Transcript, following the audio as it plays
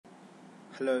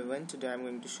Hello everyone, today I'm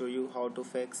going to show you how to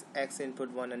fix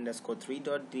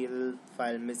xinput1_3.dll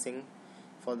file missing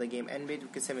for the game NBA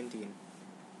 2K17.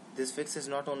 This fix is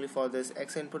not only for this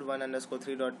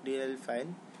xinput1_3.dll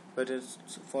file, but it's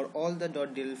for all the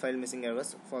 .dll file missing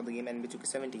errors for the game NBA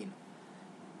 2K17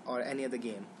 or any other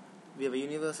game. We have a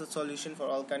universal solution for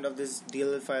all kind of these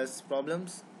DLL files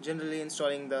problems. Generally,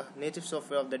 installing the native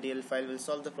software of the DLL file will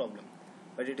solve the problem,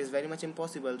 but it is very much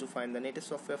impossible to find the native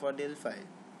software for DLL file.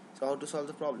 So how to solve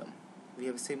the problem? We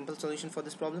have a simple solution for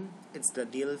this problem. It's the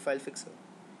DLL file fixer.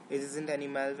 It isn't any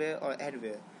malware or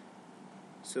adware.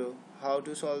 So how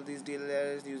to solve these DLL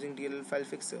errors using DLL file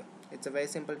fixer? It's a very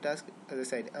simple task. As I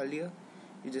said earlier,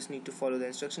 you just need to follow the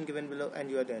instruction given below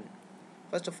and you are done.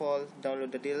 First of all,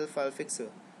 download the DLL file fixer.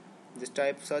 Just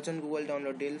type search on Google,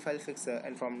 download DLL file fixer,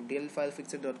 and from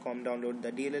dllfilefixer.com download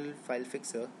the DLL file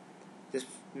fixer. Just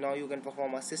now you can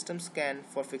perform a system scan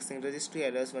for fixing registry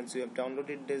errors once you have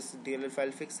downloaded this DLL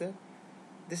file fixer.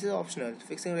 This is optional.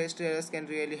 Fixing registry errors can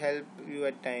really help you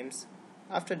at times.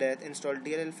 After that, install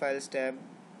DLL files tab.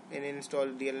 In install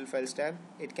DLL files tab,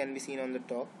 it can be seen on the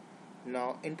top.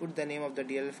 Now input the name of the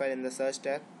DLL file in the search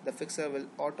tab. The fixer will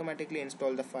automatically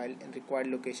install the file in required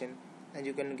location and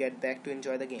you can get back to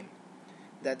enjoy the game.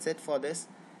 That's it for this.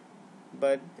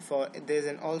 But there's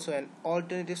also an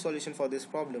alternative solution for this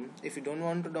problem. If you don't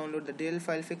want to download the DLL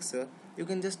file fixer, you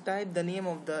can just type the name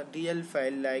of the DLL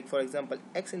file, like for example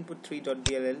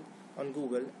xinput3.dll on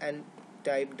Google, and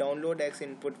type download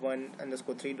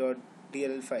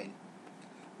xinput1_3.dll file.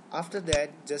 After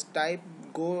that, just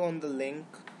go on the link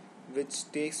which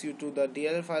takes you to the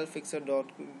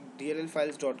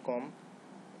dllfiles.com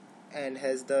and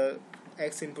has the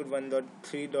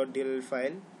xinput1.3.dll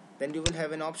file. Then you will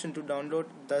have an option to download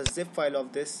the zip file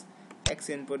of this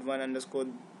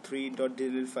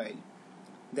xinput1_3.dll file.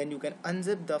 Then you can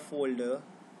unzip the folder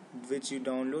which you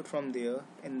download from there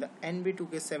in the NBA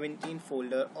 2K17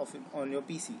 folder on your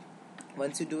PC.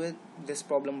 Once you do it, this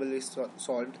problem will be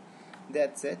solved.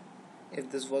 That's it. If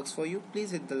this works for you,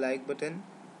 please hit the like button,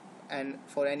 and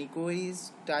for any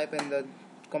queries, type in the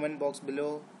comment box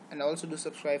below, and also do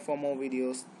subscribe for more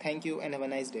videos. Thank you and have a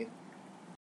nice day.